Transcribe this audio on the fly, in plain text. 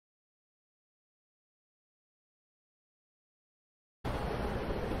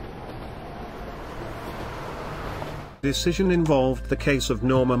decision involved the case of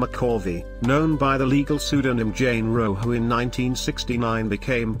Norma McCorvey, known by the legal pseudonym Jane Roe, who in 1969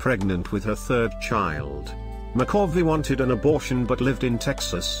 became pregnant with her third child. McCorvey wanted an abortion but lived in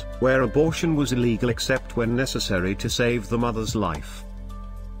Texas, where abortion was illegal except when necessary to save the mother's life.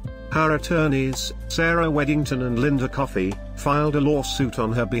 Her attorneys, Sarah Weddington and Linda Coffey, filed a lawsuit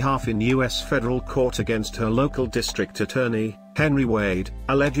on her behalf in U.S. federal court against her local district attorney, Henry Wade,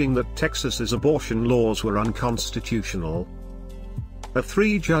 alleging that Texas's abortion laws were unconstitutional. A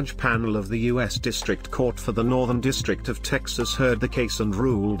three-judge panel of the U.S. District Court for the Northern District of Texas heard the case and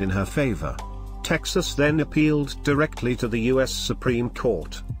ruled in her favor. Texas then appealed directly to the U.S. Supreme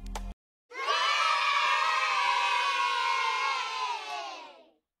Court.